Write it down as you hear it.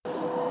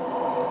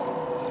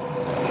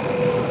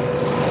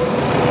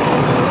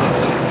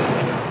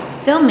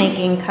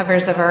Filmmaking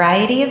covers a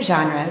variety of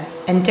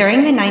genres, and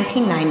during the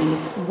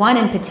 1990s, one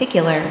in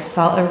particular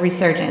saw a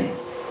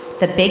resurgence,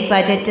 the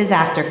big-budget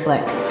disaster flick.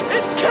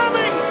 It's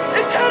coming!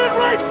 It's headed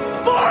right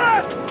for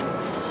us!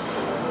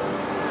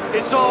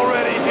 It's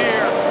already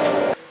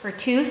here! For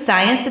two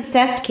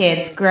science-obsessed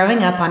kids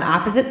growing up on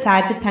opposite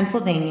sides of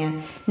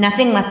Pennsylvania,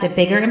 nothing left a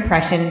bigger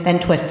impression than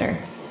Twister.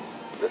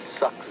 The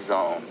suck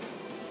zone.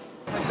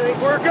 I think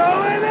we're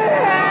going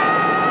in!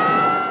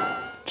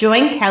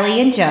 Join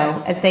Kelly and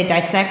Joe as they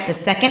dissect the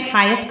second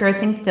highest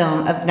grossing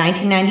film of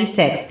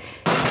 1996.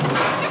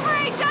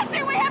 Debris!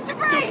 Dusty, we have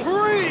debris!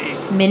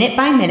 Debris! Minute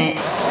by minute.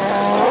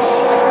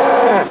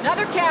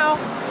 Another cow.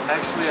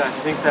 Actually, I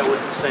think that was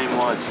the same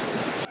one.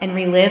 And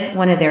relive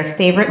one of their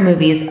favorite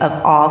movies of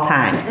all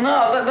time.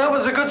 No, that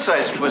was a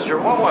good-sized Twister.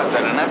 What was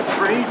that, an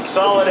F3?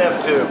 Solid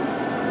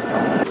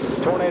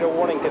F2. Tornado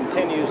warning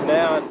continues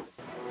now.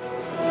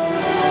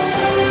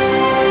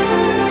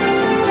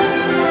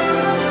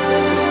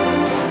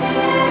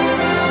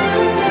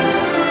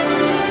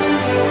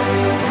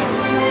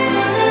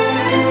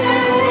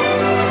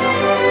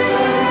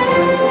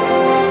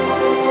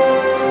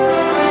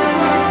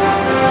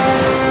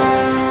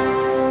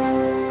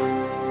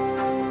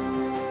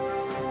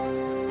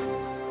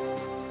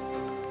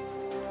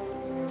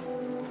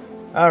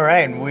 All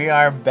right, we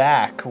are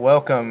back.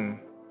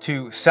 Welcome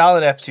to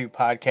Solid F2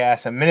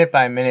 Podcast, a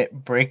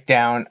minute-by-minute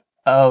breakdown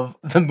of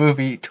the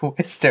movie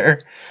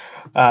Twister.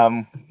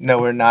 No,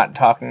 we're not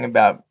talking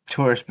about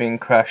tourists being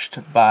crushed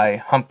by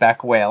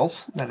humpback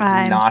whales. That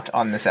is not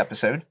on this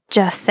episode.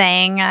 Just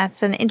saying,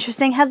 that's an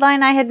interesting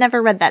headline. I had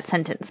never read that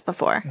sentence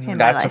before in my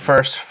That's a life.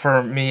 first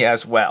for me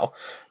as well.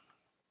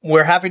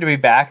 We're happy to be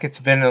back.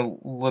 It's been a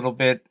little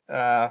bit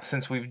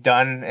since we've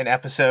done an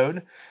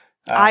episode.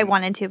 I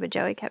wanted to, but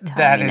Joey kept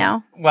telling me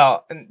no.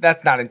 Well,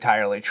 that's not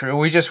entirely true.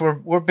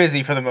 We're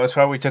busy for the most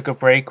part. We took a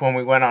break when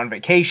we went on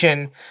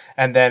vacation,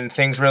 and then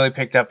things really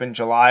picked up in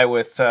July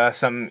with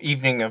some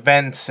evening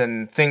events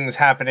and things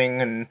happening,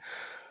 and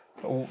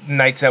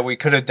nights that we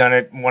could have done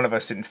it. One of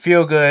us didn't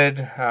feel good.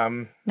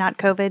 Not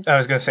COVID. I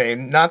was going to say,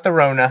 not the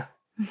Rona.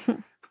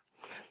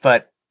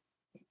 But,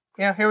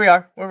 yeah, here we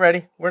are. We're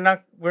ready. We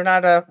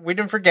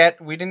didn't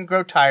forget. We didn't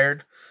grow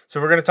tired. So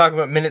we're going to talk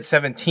about minute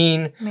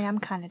 17. I mean, I'm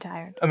kind of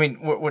tired. I mean,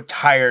 we're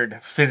tired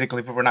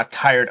physically, but we're not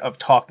tired of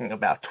talking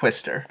about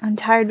Twister. I'm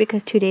tired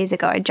because 2 days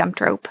ago I jumped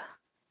rope.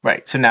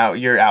 Right. So now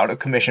you're out of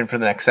commission for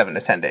the next 7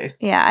 to 10 days.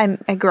 Yeah,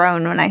 I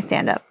groan when I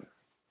stand up.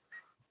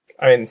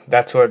 I mean,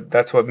 that's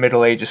what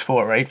middle age is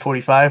for, right?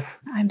 45?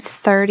 I'm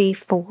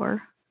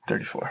 34.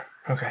 34.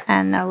 Okay.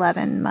 And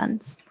 11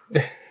 months.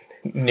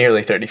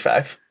 Nearly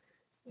 35.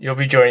 You'll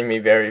be joining me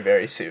very,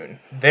 very soon.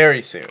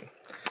 Very soon.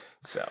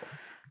 So,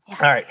 yeah.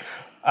 All right.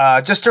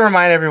 Just to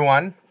remind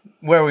everyone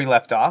where we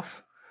left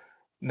off,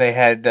 they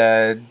had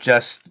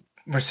just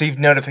received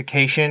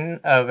notification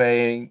of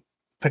a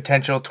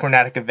potential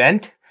tornadic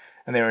event,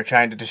 and they were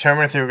trying to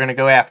determine if they were going to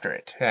go after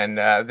it. And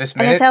this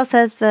minute... NSL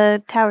says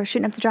the tower's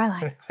shooting up the dry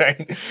line.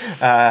 Right.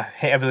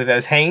 I believe that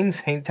was Haynes.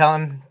 Haynes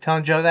telling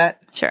Joe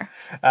that? Sure.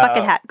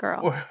 Bucket hat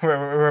girl.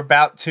 We're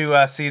about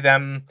to see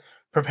them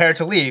prepare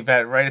to leave.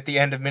 Right at the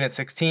end of minute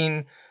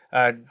 16,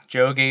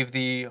 Joe gave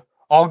the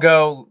all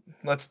go,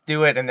 let's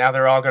do it, and now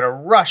they're all going to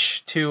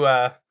rush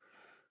to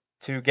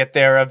get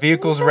their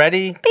vehicles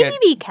ready.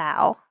 Baby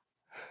cow.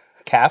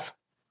 Calf?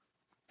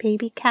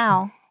 Baby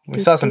cow. We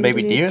saw some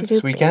baby deer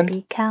this weekend.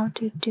 Baby cow.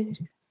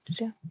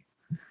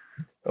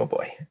 Oh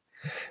boy.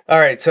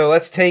 All right, so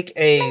let's take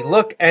a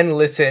look and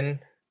listen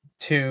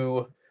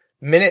to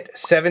minute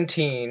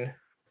 17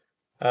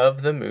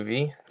 of the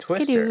movie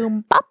Twister.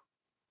 Skidoo-bop.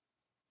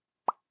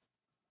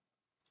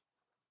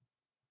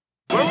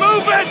 We're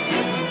moving!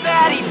 It's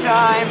fatty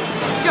time!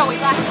 Joey,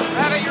 last one.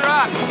 Fatty, you're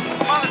up!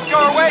 Come on, let's go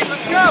our way!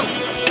 Let's go!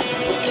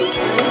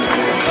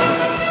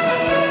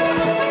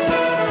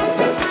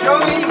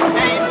 Joey,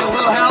 Haynes, a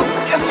little help?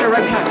 Yes, sir,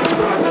 right behind you.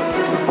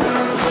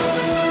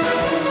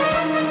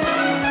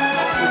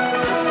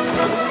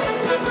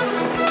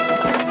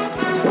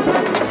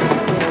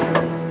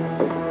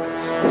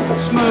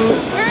 Smooth.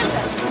 Where is it?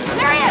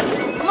 There he is!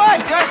 Come on,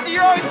 Dusty,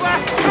 you're always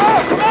last to go!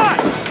 Come on!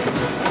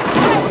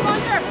 Come on,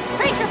 sir.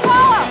 Preacher,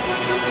 follow!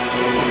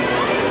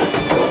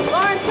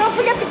 Lawrence, don't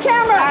forget the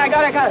camera! I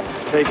got it.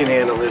 They can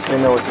handle this. They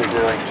know what they're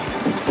doing.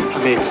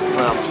 I mean,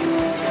 well,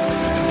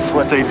 this is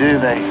what they do.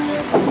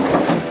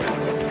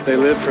 They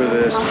live for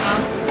this.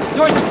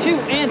 Dorothy 2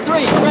 and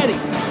 3, ready.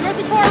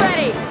 Dorothy 4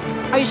 ready.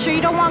 Are you sure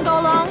you don't want to go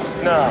along?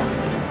 No.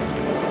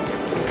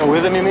 Go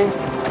with them, you mean?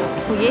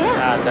 Well,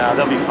 yeah. No,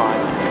 they'll be fine.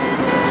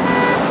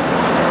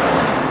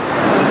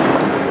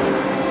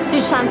 Did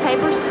you sign the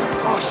papers?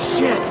 Oh,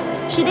 shit!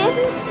 She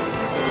didn't?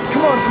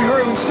 Come on, if we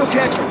hurry, we can still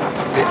catch him.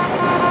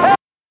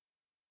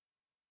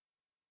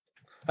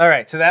 All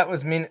right, so that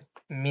was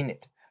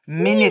minute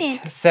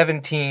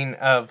 17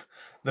 of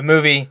the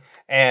movie,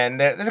 and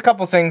there's a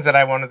couple things that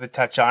I wanted to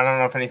touch on. I don't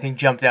know if anything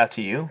jumped out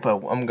to you,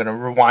 but I'm gonna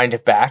rewind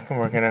it back, and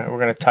we're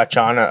gonna touch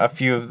on a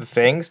few of the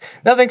things.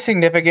 Nothing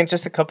significant,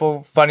 just a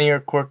couple funny or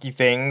quirky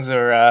things,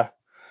 or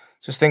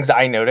just things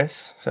I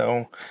notice.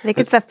 So I think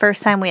it's the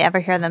first time we ever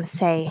hear them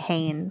say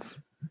Haynes,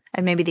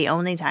 and maybe the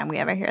only time we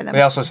ever hear them.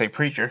 they also say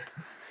preacher.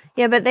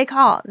 Yeah, but they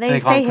call say him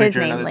his Preacher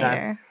name another later.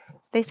 time.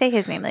 They say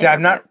his name later.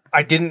 Yeah,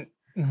 I didn't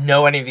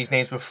know any of these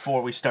names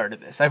before we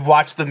started this. I've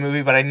watched the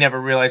movie, but I never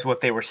realized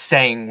what they were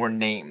saying were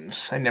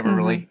names. I never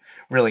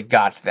really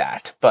got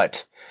that.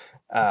 But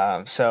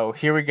so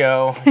here we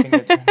go. I think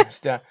it's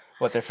just,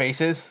 what their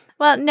faces.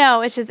 Well,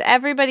 no, it's just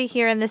everybody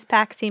here in this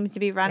pack seems to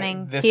be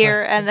running This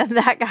here, one. and then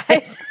that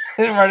guy's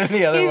running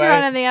the other he's way.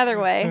 running the other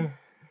way.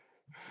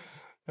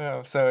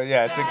 Oh, so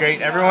yeah, it's a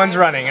great. Everyone's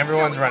running.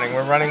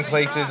 We're running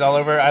places all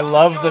over. I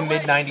love the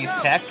mid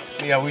 '90s tech.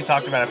 We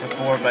talked about it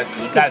before, but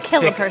that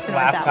kill a thick person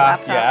with that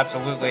laptop. Yeah,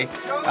 absolutely.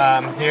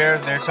 Here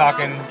they're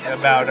talking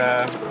about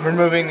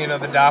removing,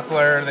 the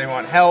Doppler. They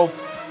want help.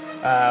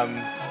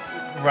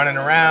 Running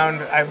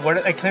around.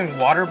 I claimed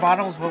water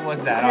bottles. What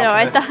was that? No,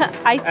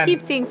 I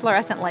keep seeing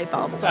fluorescent light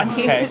bulbs on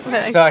here,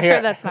 but I'm So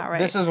sure that's not right.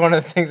 This is one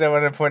of the things I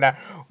wanted to point out.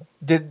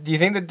 Do you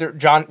think that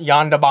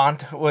Jan de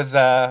Bont was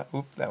that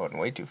went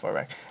way too far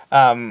back.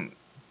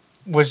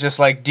 Was just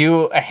like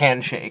do a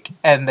handshake,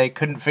 and they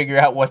couldn't figure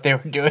out what they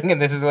were doing,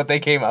 and this is what they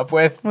came up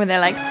with. When they're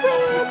like,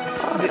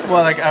 sweet.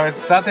 Well,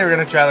 thought they were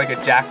gonna try like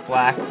a Jack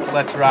Black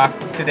Let's Rock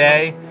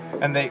Today,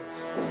 and they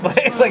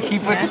like he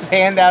puts his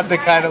hand out to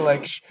kind of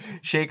like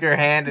shake her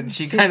hand, and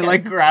she kind of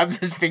like grabs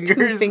his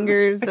fingers.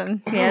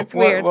 And yeah, it's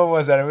weird. What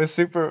was that? It was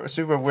super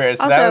weird.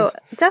 So Also,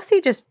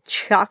 Dusty just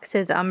chucks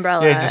his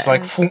umbrella. Yeah, he's just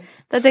like.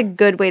 That's a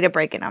good way to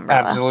break an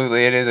umbrella.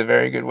 Absolutely, it is a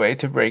very good way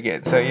to break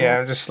it. So yeah,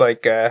 I'm just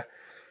like, I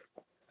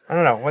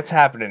don't know what's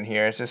happening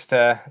here. It's just,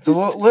 it's a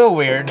little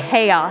weird.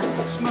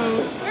 Chaos.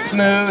 Smooth.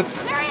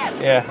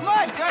 Yeah. Come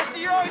on, Dusty,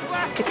 you're always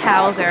last. The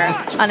cows are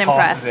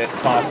unimpressed.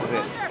 Tosses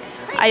it.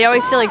 I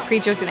always feel like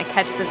Preacher's gonna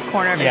catch this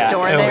corner of his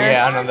door there.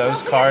 Yeah, I know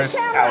those cars.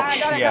 Ouch.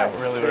 Yeah,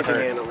 really would They can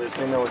hurt. handle this.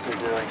 They know what they're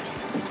doing.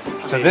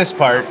 So this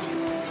part,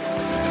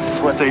 This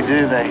is what they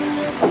do.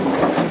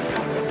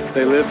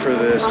 They live for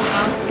this. You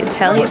can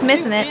tell he's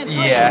missing it.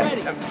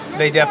 yeah,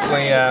 they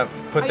definitely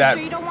put that.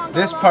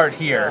 This part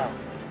here,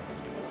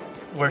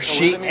 where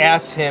she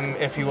asks him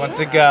if he wants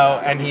to go,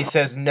 and he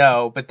says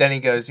no, but then he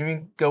goes, "You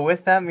mean go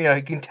with them?"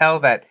 You can tell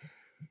that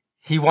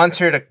he wants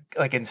her to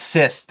like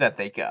insist that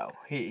they go.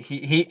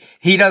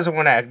 He doesn't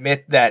want to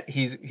admit that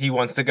he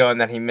wants to go and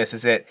that he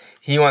misses it.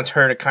 He wants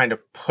her to kind of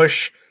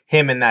push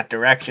him in that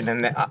direction,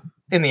 and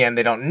in the end,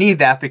 they don't need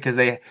that because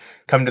they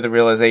come to the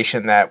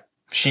realization that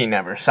she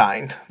never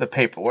signed the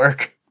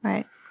paperwork.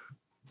 Right.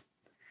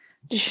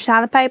 Did she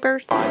sign the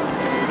papers? Did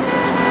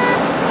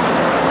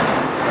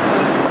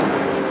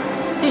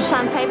you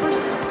sign the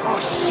papers? Oh,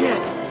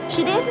 shit.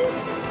 She didn't?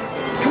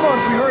 Come on,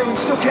 if we hurry, we can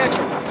still catch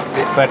him.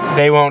 But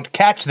they won't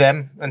catch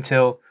them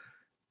until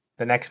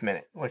the next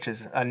minute, which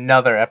is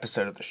another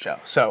episode of the show.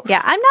 So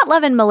Yeah, I'm not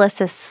loving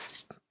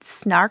Melissa's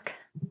snark.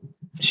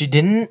 she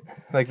didn't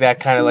like that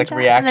kind of like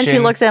reaction. And then she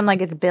looks at him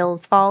like it's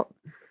Bill's fault.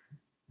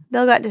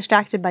 Bill got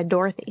distracted by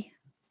Dorothy.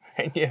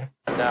 Yeah,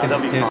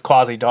 they'll be his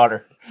quasi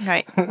daughter.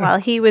 Right.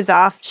 While she was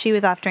off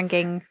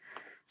drinking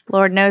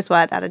Lord knows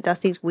what out of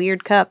Dusty's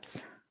weird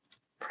cups.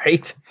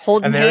 Right.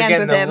 Holding and they're hands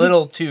getting with a him.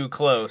 little too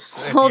close.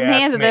 Holding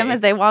hands with him as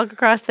they walk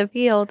across the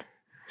field.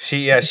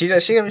 She got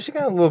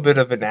a little bit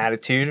of an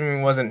attitude. I mean,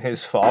 it wasn't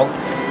his fault.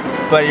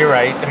 But you're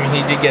right. I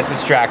mean, he did get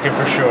distracted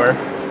for sure.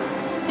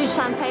 Did you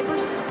sign the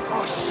papers?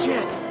 Oh,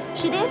 shit.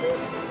 She didn't?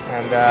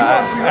 And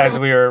as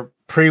we were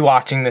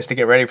pre-watching this to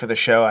get ready for the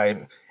show,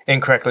 I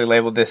incorrectly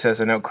labeled this as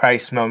an "oh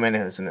Christ" moment.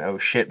 It was an "oh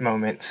shit"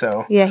 moment.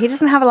 So Yeah, he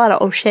doesn't have a lot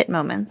of oh shit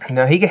moments.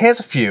 no, he has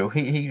a few.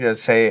 He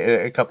does say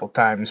it a couple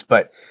times,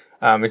 but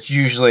it's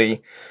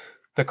usually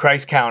the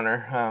Christ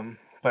counter.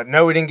 But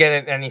no, we didn't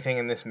get anything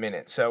in this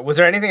minute. So was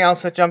there anything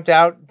else that jumped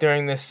out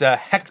during this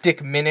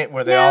hectic minute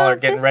where they all are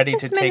getting ready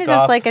to take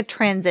off? It's like a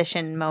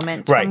transition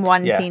moment Right, from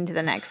one yeah. scene to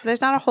the next.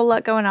 There's not a whole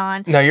lot going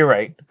on. No, you're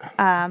right.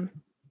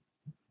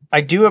 I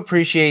do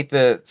appreciate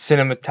the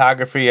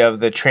cinematography of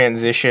the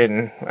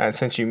transition,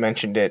 since you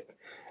mentioned it.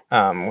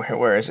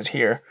 Where is it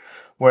here?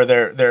 Where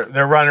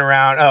they're running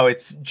around. Oh,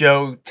 it's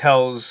Joe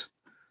tells.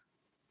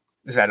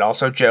 Is that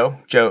also Joe?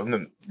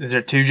 Joe. Is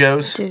there two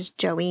Joes? There's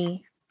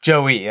Joey.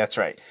 Joey. That's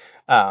right.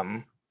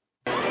 To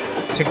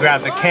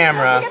grab the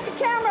camera.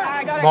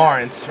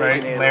 Lawrence,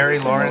 right? Larry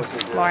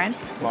Lawrence.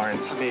 Lawrence.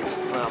 Lawrence. I mean,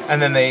 well,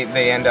 And then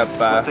they end up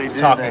what they do,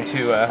 talking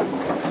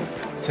to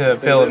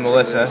Bill and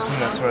live for Melissa. this.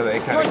 And that's where they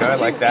kind of go. I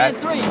like that.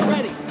 And 3,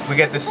 ready. We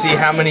get to see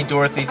how many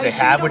Dorothys they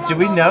have. Did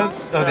we know?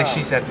 Oh,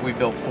 she said we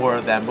built 4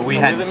 of them, but we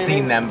hadn't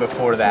seen them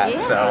before that.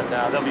 So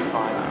no, they'll be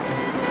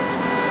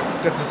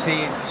fine. get to see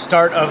the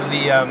start of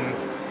the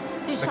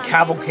Did you sign the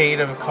cavalcade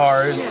of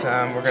cars.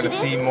 We're going to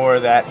see more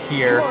of that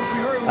here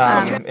in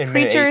minute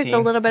Preacher is 18. a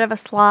little bit of a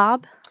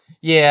slob.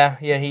 Yeah.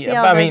 He. See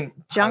all I the mean,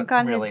 junk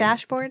on really. his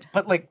dashboard?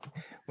 But like.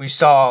 We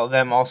saw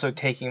them also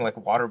taking like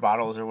water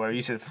bottles or whatever.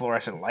 You said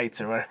fluorescent lights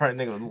or whatever. I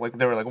think it was like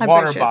they were like I'm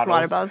water pretty sure it's bottles.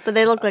 water bottles, but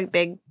they look like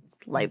big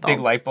light bulbs. Big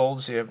light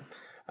bulbs, yeah.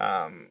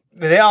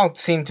 They all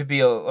seem to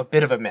be a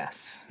bit of a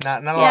mess.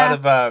 Not a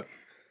lot of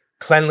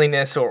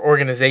cleanliness or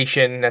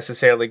organization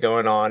necessarily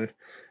going on.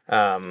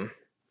 But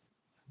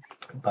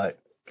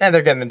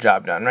they're getting the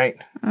job done, right?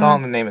 It's all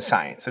in the name of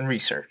science and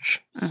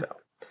research. So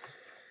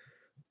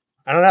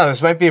I don't know.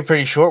 This might be a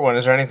pretty short one.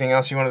 Is there anything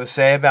else you wanted to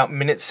say about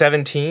minute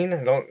 17?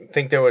 I don't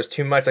think there was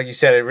too much. Like you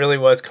said, it really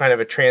was kind of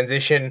a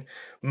transition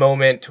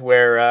moment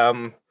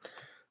where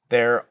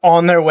they're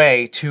on their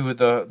way to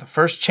the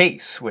first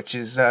chase, which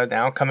is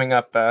now coming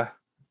up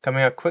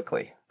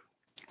quickly.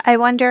 I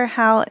wonder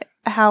how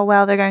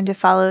well they're going to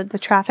follow the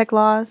traffic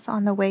laws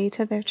on the way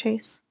to their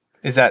chase.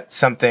 Is that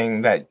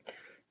something that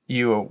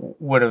you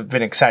would have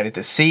been excited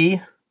to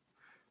see?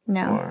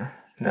 No. Or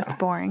no? It's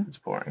boring. It's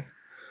boring.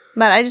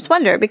 But I just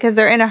wonder, because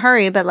they're in a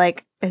hurry, but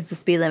like, is the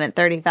speed limit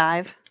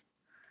 35?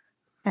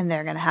 And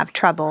they're going to have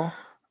trouble.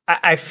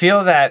 I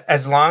feel that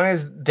as long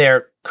as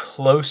they're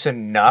close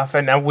enough,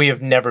 and now we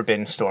have never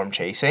been storm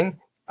chasing,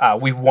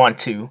 we want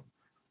to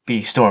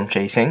be storm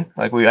chasing.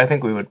 I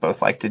think we would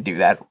both like to do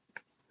that.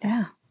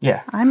 Yeah.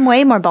 Yeah. I'm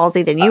way more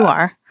ballsy than you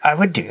are. I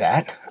would do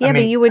that. Yeah,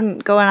 but you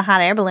wouldn't go on a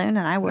hot air balloon,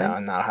 and I would. No,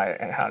 I'm not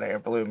a hot air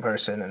balloon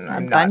person, and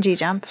I'm bungee not.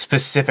 Jump.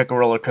 Specific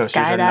roller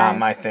coasters are not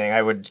my thing.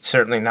 I would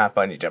certainly not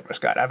bungee jump or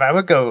skydive.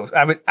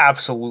 I would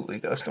absolutely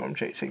go storm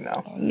chasing,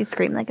 though. Yeah, you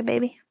scream like a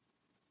baby.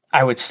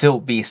 I would still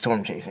be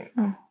storm chasing.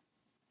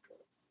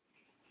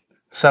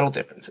 Subtle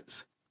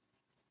differences.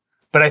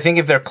 But I think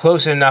if they're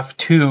close enough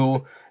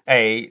to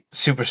a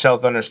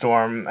supercell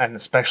thunderstorm, and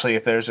especially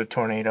if there's a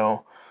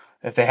tornado,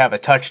 if they have a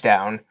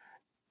touchdown,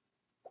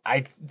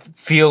 I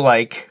feel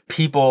like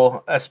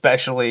people,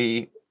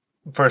 especially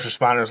first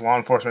responders, law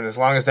enforcement, as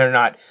long as they're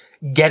not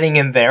getting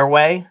in their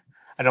way,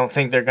 I don't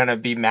think they're going to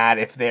be mad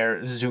if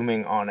they're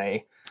zooming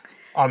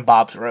on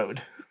Bob's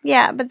road.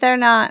 Yeah, but they're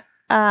not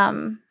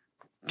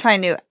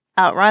trying to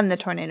outrun the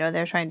tornado.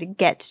 They're trying to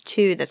get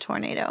to the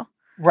tornado.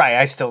 Right,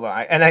 I still don't.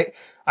 And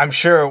I'm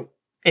sure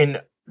in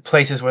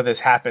places where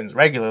this happens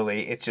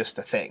regularly, it's just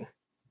a thing.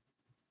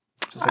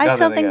 I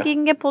still think you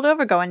can get pulled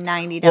over going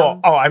 90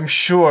 down. Well, I'm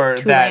sure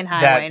two-lane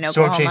highway in that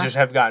storm Oklahoma. chasers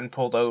have gotten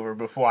pulled over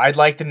before. I'd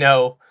like to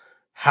know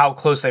how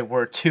close they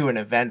were to an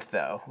event,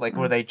 though. Like,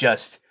 were they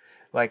just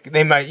like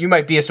you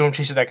might be a storm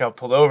chaser that got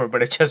pulled over,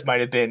 but it just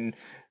might have been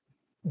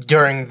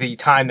during the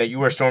time that you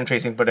were storm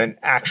chasing, but an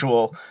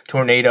actual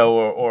tornado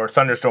or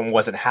thunderstorm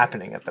wasn't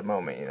happening at the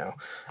moment, you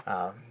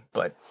know.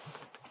 But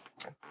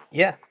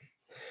yeah,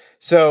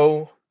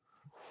 so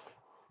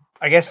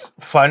I guess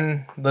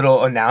fun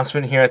little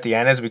announcement here at the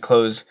end as we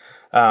close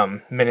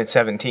minute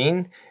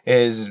 17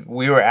 is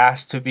we were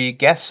asked to be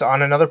guests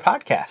on another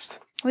podcast.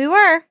 We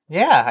were.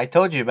 Yeah, I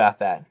told you about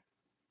that.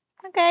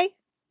 Okay.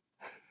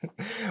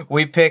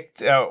 We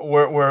picked,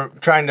 we're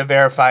trying to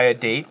verify a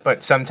date,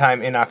 but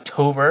sometime in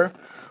October,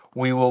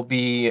 we will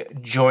be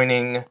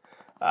joining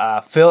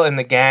Phil and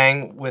the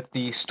gang with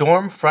the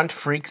Stormfront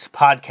Freaks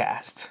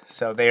podcast.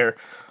 So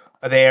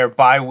they are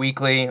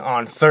bi-weekly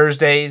on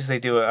Thursdays. They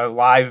do a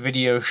live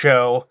video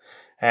show,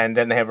 and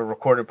then they have a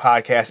recorded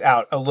podcast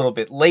out a little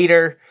bit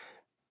later.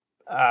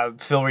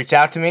 Phil reached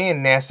out to me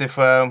and asked if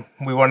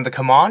we wanted to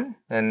come on,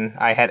 and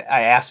I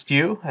asked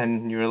you,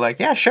 and you were like,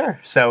 "Yeah, sure."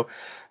 So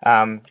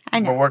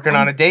we're working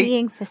on a date.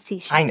 Being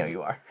facetious. I know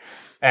you are,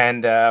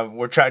 and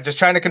we're just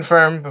trying to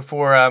confirm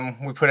before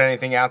we put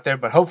anything out there.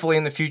 But hopefully,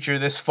 in the future,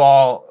 this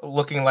fall,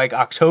 looking like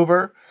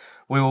October,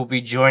 we will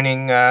be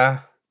joining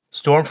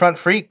Stormfront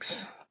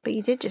Freaks. But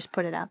you did just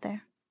put it out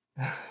there.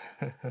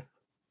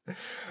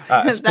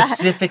 A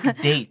specific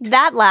date.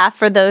 That laugh,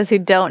 for those who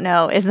don't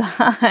know, is the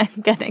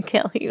 "I'm gonna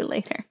kill you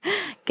later"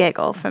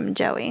 giggle from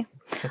Joey.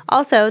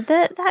 Also,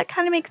 that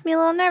kind of makes me a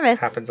little nervous.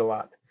 Happens a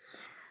lot.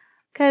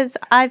 Because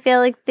I feel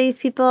like these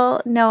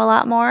people know a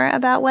lot more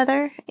about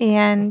weather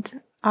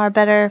and are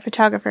better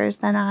photographers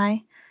than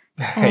I.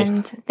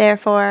 And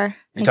therefore...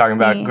 You're talking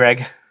about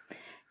Greg?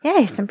 Yeah,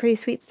 he's some pretty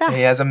sweet stuff.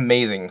 He has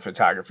amazing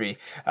photography.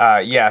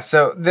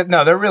 So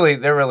they're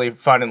really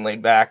fun and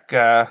laid back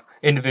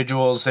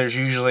individuals. There's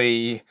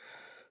usually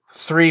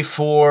 3,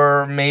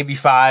 4, maybe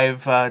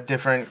 5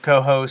 different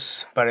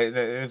co-hosts, but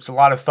it's a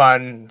lot of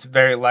fun. It's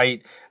very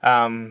light.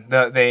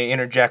 They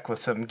interject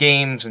with some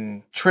games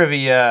and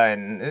trivia,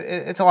 and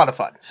it's a lot of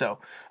fun. So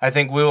I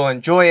think we will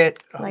enjoy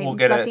it. Light We'll and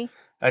get fluffy.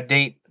 a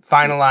date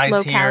finalized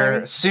Low here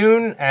calorie.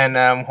 soon,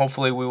 and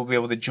hopefully we will be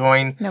able to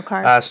join No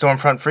carbs.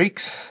 Stormfront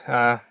Freaks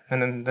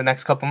in the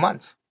next couple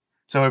months.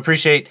 So we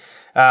appreciate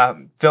Phil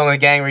and the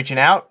gang reaching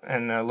out,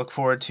 and look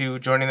forward to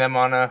joining them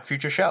on a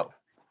future show.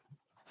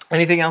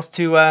 Anything else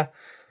to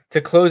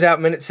close out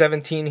minute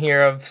 17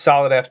 here of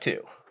Solid F2?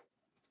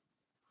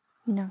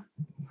 No.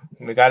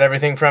 We got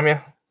everything from you?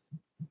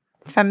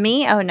 From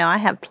me? Oh, no, I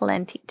have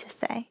plenty to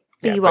say.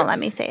 But Yeah, you won't but let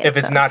me say it. If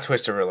it's so. not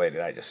Twister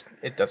related,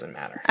 it doesn't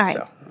matter. All right.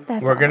 So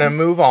That's we're all going to right.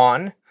 move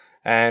on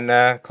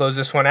and close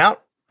this one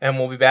out, and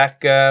we'll be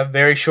back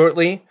very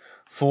shortly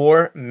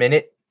for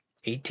minute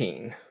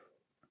 18.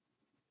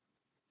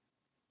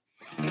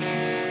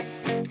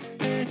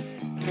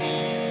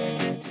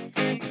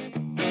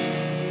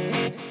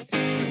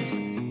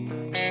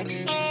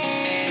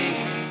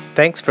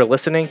 Thanks for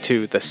listening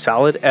to the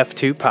Solid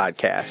F2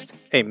 podcast,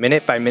 a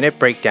minute-by-minute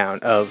breakdown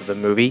of the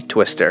movie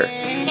Twister.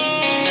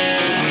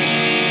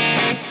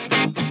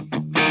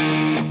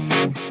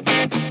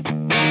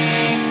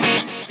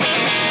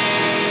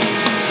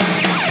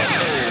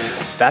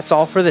 that's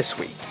all for this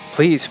week.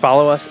 Please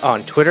follow us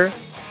on Twitter,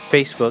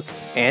 Facebook,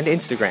 and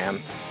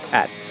Instagram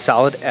at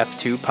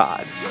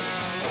SolidF2Pod.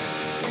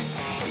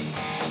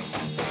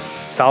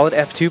 Solid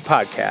F2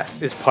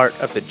 Podcast is part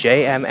of the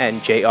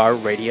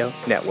JMNJR Radio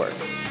Network.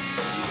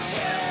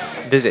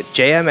 Visit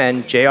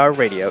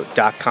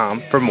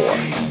jmnjrradio.com for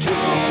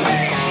more.